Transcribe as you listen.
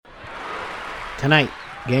Tonight,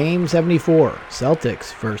 Game 74,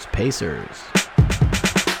 Celtics versus Pacers.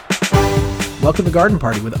 Welcome to Garden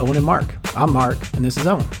Party with Owen and Mark. I'm Mark, and this is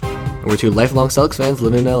Owen. And we're two lifelong Celtics fans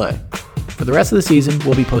living in LA. For the rest of the season,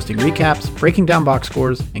 we'll be posting recaps, breaking down box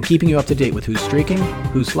scores, and keeping you up to date with who's streaking,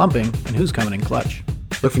 who's slumping, and who's coming in clutch.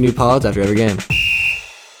 Look for new pods after every game.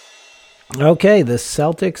 Okay, the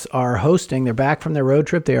Celtics are hosting. They're back from their road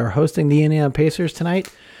trip. They are hosting the Indiana Pacers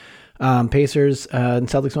tonight. Pacers and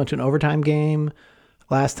Celtics went to an overtime game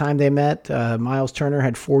last time they met. Miles Turner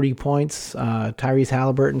had 40 points. Tyrese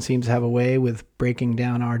Halliburton seems to have a way with breaking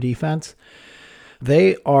down our defense.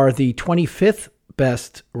 They are the 25th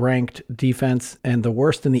best ranked defense and the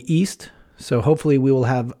worst in the East. So hopefully we will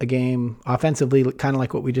have a game offensively, kind of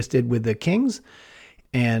like what we just did with the Kings.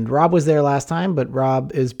 And Rob was there last time, but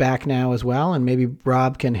Rob is back now as well. And maybe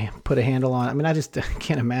Rob can put a handle on. I mean, I just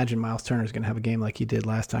can't imagine Miles Turner is going to have a game like he did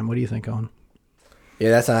last time. What do you think, Owen? Yeah,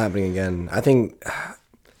 that's not happening again. I think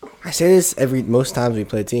I say this most times we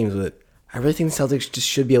play teams, but I really think the Celtics just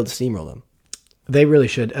should be able to steamroll them. They really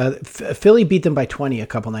should. Philly beat them by 20 a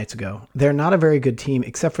couple nights ago. They're not a very good team,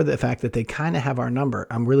 except for the fact that they kind of have our number.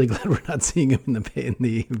 I'm really glad we're not seeing them in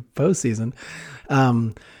the postseason.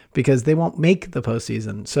 Because they won't make the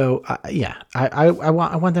postseason. So, I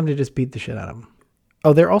want them to just beat the shit out of them.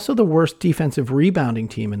 Oh, they're also the worst defensive rebounding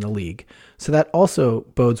team in the league. So that also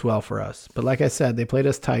bodes well for us. But like I said, they played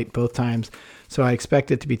us tight both times. So I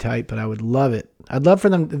expect it to be tight, but I would love it. I'd love for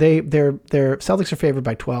them. Their Celtics are favored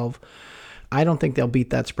by 12. I don't think they'll beat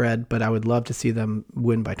that spread, but I would love to see them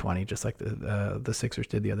win by 20, just like the Sixers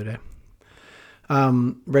did the other day.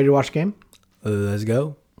 Ready to watch the game? Let's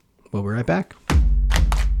go. We'll be right back.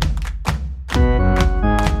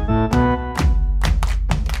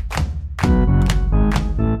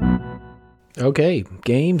 Okay,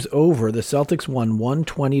 game's over. The Celtics won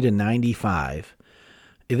 120-95.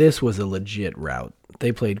 This was a legit rout.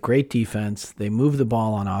 They played great defense. They moved the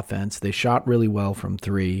ball on offense. They shot really well from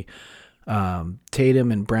three.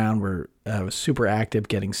 Tatum and Brown were super active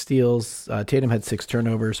getting steals. Tatum had 6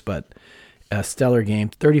 turnovers, but a stellar game.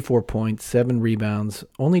 34 points, 7 rebounds,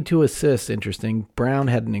 only 2 assists. Interesting. Brown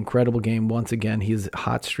had an incredible game once again. His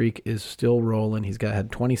hot streak is still rolling. He's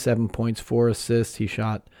had 27 points, 4 assists. He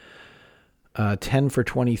shot 10 for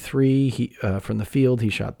 23 from the field. He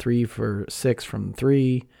shot 3 for 6 from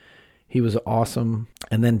 3. He was awesome.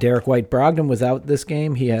 And then Derek White. Brogdon was out this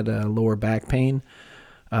game. He had lower back pain.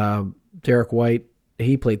 Derek White,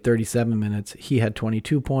 he played 37 minutes. He had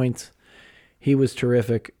 22 points. He was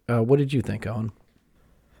terrific. What did you think, Owen?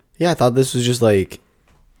 Yeah, I thought this was just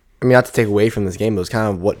not to take away from this game, but it was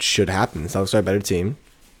kind of what should happen. The Celtics are a better team.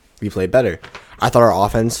 We played better. I thought our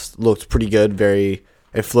offense looked pretty good.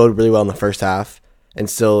 It flowed really well in the first half, and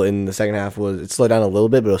still in the second half it slowed down a little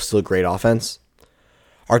bit, but it was still a great offense.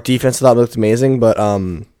 Our defense I thought looked amazing, but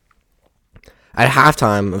at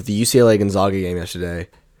halftime of the UCLA Gonzaga game yesterday,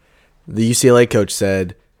 the UCLA coach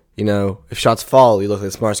said, if shots fall, you look like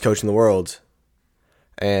the smartest coach in the world.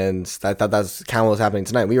 And I thought that's kind of what was happening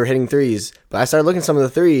tonight. We were hitting threes, but I started looking at some of the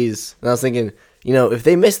threes, and I was thinking, if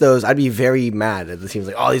they miss those, I'd be very mad at the teams.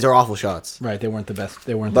 Like, oh, these are awful shots. Right, they weren't the best.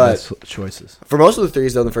 They weren't the best choices. For most of the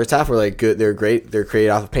threes, though, in the first half were good. They're great. They're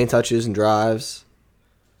created off of paint touches and drives.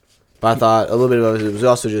 But I thought a little bit of it was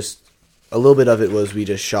also just we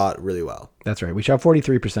just shot really well. That's right. We shot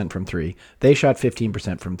 43% from 3. They shot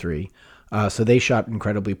 15% from 3. So they shot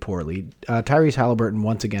incredibly poorly. Tyrese Halliburton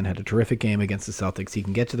once again had a terrific game against the Celtics. He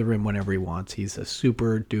can get to the rim whenever he wants. He's a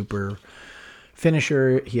super duper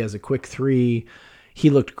finisher. He has a quick 3. He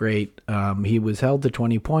looked great. He was held to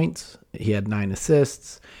 20 points. He had 9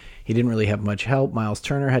 assists. He didn't really have much help. Miles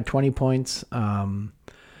Turner had 20 points.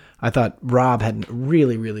 I thought Rob had a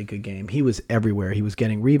really, really good game. He was everywhere. He was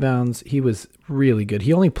getting rebounds. He was really good.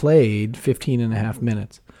 He only played 15 and a half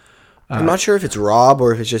minutes. I'm not sure if it's Rob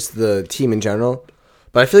or if it's just the team in general,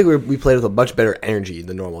 but I feel like we played with a much better energy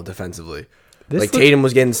than normal defensively. Tatum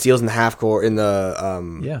was getting steals in the half court in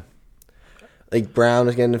the Brown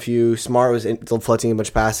was getting a few. Smart was deflecting a bunch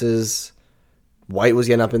of passes. White was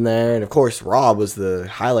getting up in there, and of course Rob was the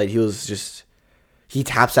highlight. He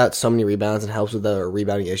taps out so many rebounds and helps with the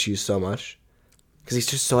rebounding issues so much because he's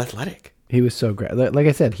just so athletic. He was so great. Like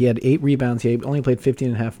I said, he had 8 rebounds. He only played 15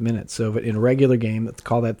 and a half minutes. So in a regular game, let's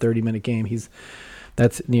call that 30-minute game,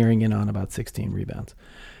 that's nearing in on about 16 rebounds.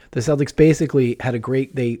 The Celtics basically had a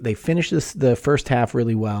great. They finished the first half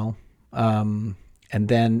really well, and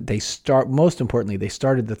then most importantly, they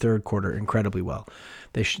started the third quarter incredibly well.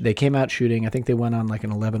 They came out shooting. I think they went on like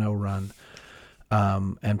an 11-0 run.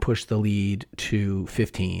 And pushed the lead to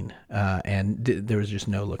 15. And there was just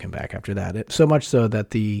no looking back after that. So much so that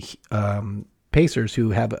the Pacers, who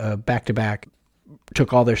have a back-to-back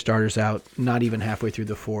took all their starters out, not even halfway through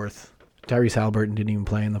the fourth. Tyrese Halliburton didn't even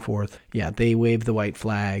play in the fourth. Yeah, they waved the white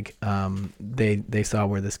flag. They saw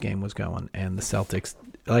where this game was going, and the Celtics,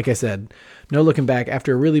 like I said, no looking back.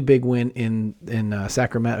 After a really big win in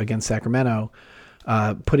Sacramento against Sacramento,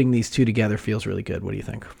 putting these two together feels really good. What do you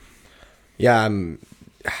think? Yeah,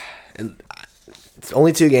 it's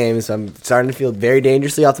only 2 games. I'm starting to feel very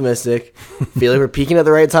dangerously optimistic. Feel like we're peaking at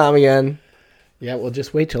the right time again. Yeah, well,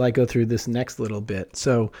 just wait till I go through this next little bit.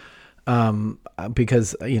 So,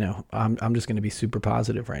 because I'm just going to be super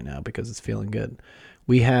positive right now because it's feeling good.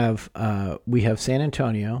 We have San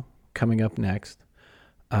Antonio coming up next.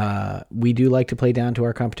 We do like to play down to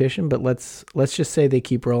our competition, but let's just say they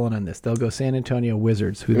keep rolling on this. They'll go San Antonio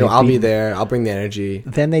Wizards, who I'll be there. I'll bring the energy.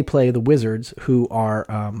 Then they play the Wizards, who are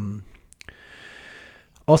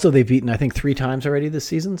also they've beaten I think 3 times already this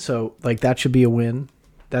season. So like that should be a win.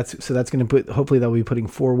 That's going to put. Hopefully they'll be putting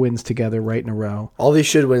 4 wins together right in a row. All these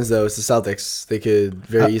should wins though. It's the Celtics. They could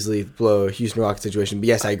very easily blow a Houston Rockets situation. But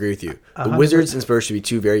yes, I agree with you. The 100%. Wizards and Spurs should be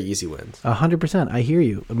 2 very easy wins. 100%. I hear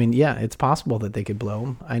you. I mean, yeah, it's possible that they could blow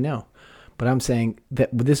them. I know, but I'm saying that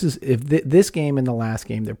this is this game and the last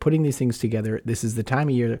game they're putting these things together. This is the time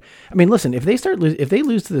of year. I mean, listen, if they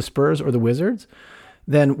lose to the Spurs or the Wizards,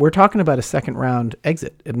 then we're talking about a second round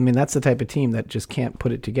exit. I mean, that's the type of team that just can't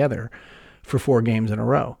put it together for 4 games in a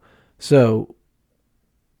row. So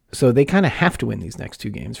they kind of have to win these next 2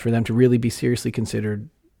 games for them to really be seriously considered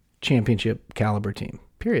championship caliber team.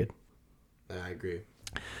 Period. I agree.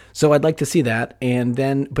 So I'd like to see that. And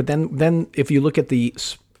then if you look at the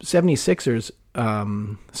 76ers,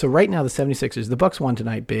 so right now the 76ers, the Bucks won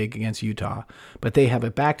tonight big against Utah, but they have a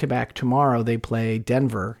back-to-back tomorrow. They play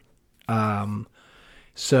Denver.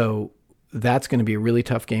 So that's going to be a really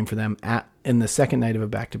tough game for them in the second night of a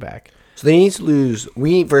back-to-back. So they need to lose.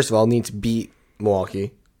 We, first of all, need to beat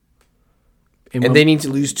Milwaukee. And they need to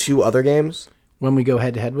lose 2 other games. When we go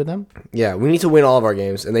head-to-head with them? Yeah, we need to win all of our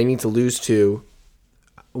games, and they need to lose 2.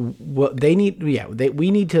 Well, we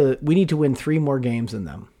need to win 3 more games than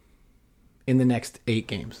them in the next 8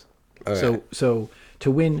 games. Okay. So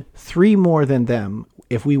to win 3 more than them,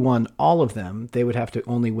 if we won all of them, they would have to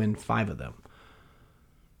only win 5 of them.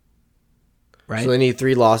 Right? So they need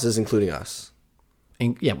 3 losses, including us.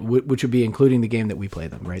 Yeah, which would be including the game that we play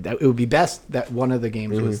them, right? It would be best that one of the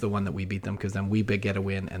games was the one that we beat them, because then we get a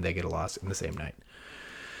win and they get a loss in the same night.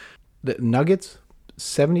 The Nuggets,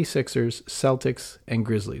 76ers, Celtics, and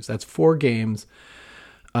Grizzlies. That's 4 games.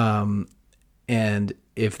 And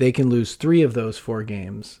if they can lose 3 of those 4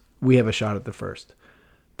 games, we have a shot at the first.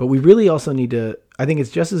 But we really also need to, I think it's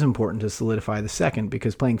just as important to solidify the second,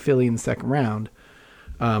 because playing Philly in the second round,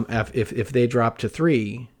 if they drop to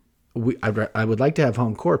 3, I would like to have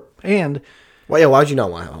home court. And well, yeah, why would you not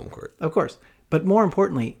want to have home court? Of course. But more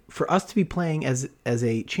importantly, for us to be playing as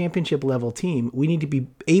a championship level team, we need to be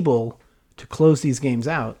able to close these games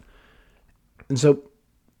out. And so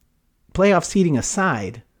playoff seeding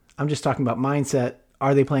aside, I'm just talking about mindset.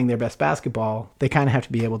 Are they playing their best basketball? They kind of have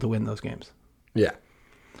to be able to win those games. Yeah.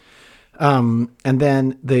 And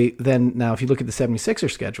then now if you look at the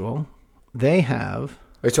 76ers schedule, they have...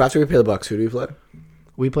 Wait, so after we play the Bucks, who do we play?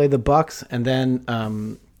 We play the Bucks, and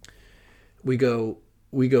then we go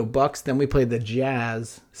Bucks. Then we play the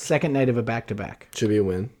Jazz. Second night of a back-to-back. Should be a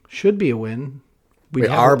win. Should be a win. Wait,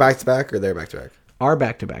 our back-to-back or their back-to-back? Our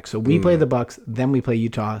back-to-back. So we play the Bucks, then we play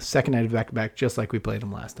Utah. Second night of back-to-back, just like we played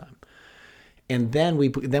them last time. And then we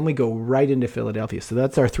go right into Philadelphia. So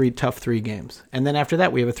that's our tough 3 games. And then after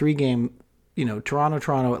that, we have a 3-game.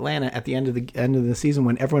 Toronto, Atlanta at the end of the season,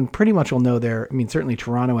 when everyone pretty much will know certainly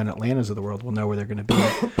Toronto and Atlanta's of the world will know where they're going to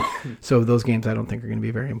be. So those games I don't think are going to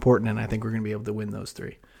be very important, and I think we're going to be able to win those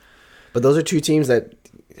 3. But those are 2 teams that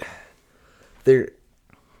they're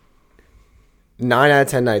 9 out of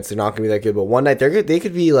 10 nights they're not going to be that good. But one night they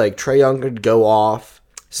could be like Trae Young could go off,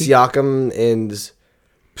 Siakam and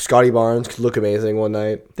Scotty Barnes could look amazing one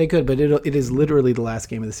night. They could, but it is literally the last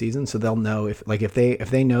game of the season, so they'll know if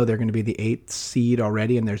they know they're going to be the 8th seed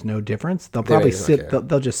already and there's no difference, they'll probably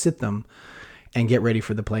they'll just sit them and get ready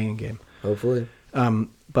for the play-in game. Hopefully.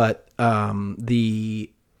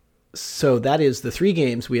 So that is the 3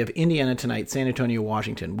 games. We have Indiana tonight, San Antonio,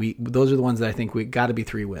 Washington. Those are the ones that I think we got to be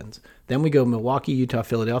 3 wins. Then we go Milwaukee, Utah,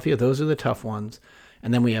 Philadelphia. Those are the tough ones.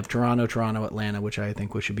 And then we have Toronto, Atlanta, which I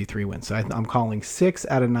think should be 3 wins. So I'm calling 6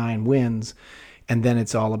 out of 9 wins, and then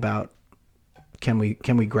it's all about can we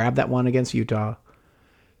grab that one against Utah?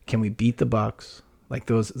 Can we beat the Bucks? Like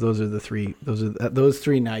those are the 3. Those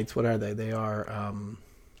 3 nights. What are they? They are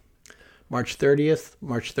March 30th,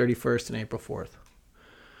 March 31st, and April 4th.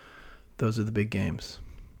 Those are the big games.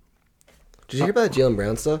 Did you hear about the Jaylen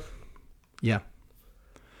Brown stuff? Yeah.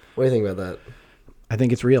 What do you think about that? I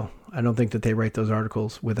think it's real. I don't think that they write those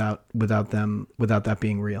articles without that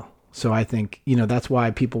being real. So I think, that's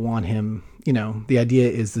why people want him. The idea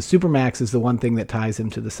is the Supermax is the one thing that ties him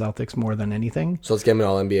to the Celtics more than anything. So let's get him an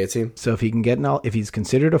All-NBA team. So if he can if he's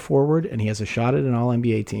considered a forward and he has a shot at an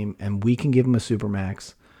All-NBA team and we can give him a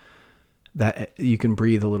Supermax, that you can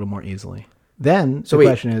breathe a little more easily. Then the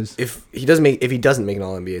question is, if he doesn't make an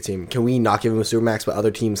All-NBA team, can we not give him a Supermax but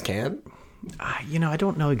other teams can? I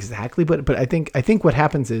don't know exactly, but I think what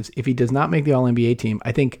happens is if he does not make the All-NBA team,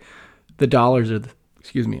 I think the dollars are the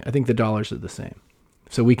same.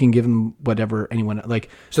 So we can give him whatever anyone like.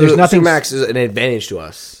 So there's nothing. Supermax is an advantage to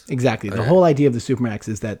us. Exactly. Okay. The whole idea of the Supermax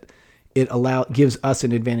is that it gives us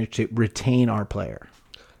an advantage to retain our player.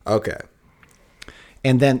 Okay.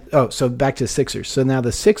 And then so back to the Sixers. So now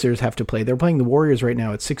the Sixers have to play. They're playing the Warriors right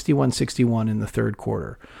now at 61-61 in the third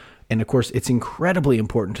quarter. And, of course, it's incredibly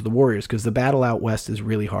important to the Warriors because the battle out west is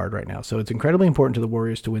really hard right now. So it's incredibly important to the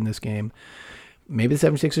Warriors to win this game. Maybe the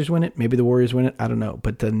 76ers win it. Maybe the Warriors win it. I don't know.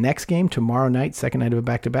 But the next game, tomorrow night, second night of a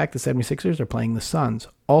back-to-back, the 76ers are playing the Suns.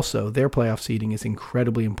 Also, their playoff seeding is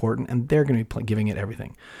incredibly important, and they're going to be giving it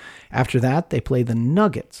everything. After that, they play the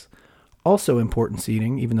Nuggets. Also important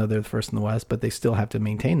seeding, even though they're the first in the West, but they still have to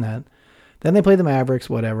maintain that. Then they play the Mavericks,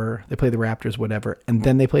 whatever. They play the Raptors, whatever. And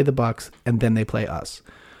then they play the Bucks, and then they play us.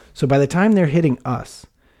 So by the time they're hitting us,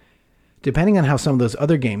 depending on how some of those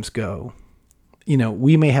other games go,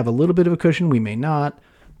 we may have a little bit of a cushion, we may not,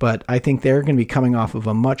 but I think they're going to be coming off of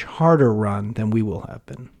a much harder run than we will have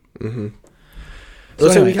been. Mm-hmm. So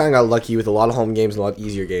looks like we kind of got lucky with a lot of home games and a lot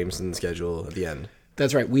easier games in the schedule at the end.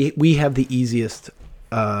 That's right. We have the easiest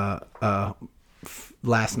last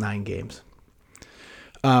 9 games.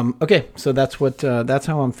 Okay, so that's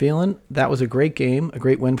how I'm feeling. That was a great game, a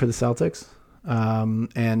great win for the Celtics.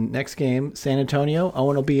 And next game, San Antonio.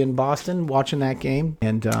 Owen will be in Boston watching that game.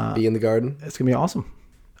 And be in the Garden. It's going to be awesome.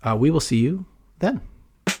 We will see you then.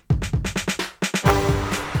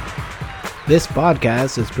 This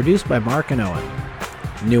podcast is produced by Mark and Owen.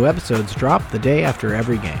 New episodes drop the day after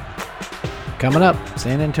every game. Coming up,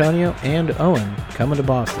 San Antonio and Owen coming to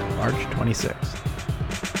Boston, March 26th.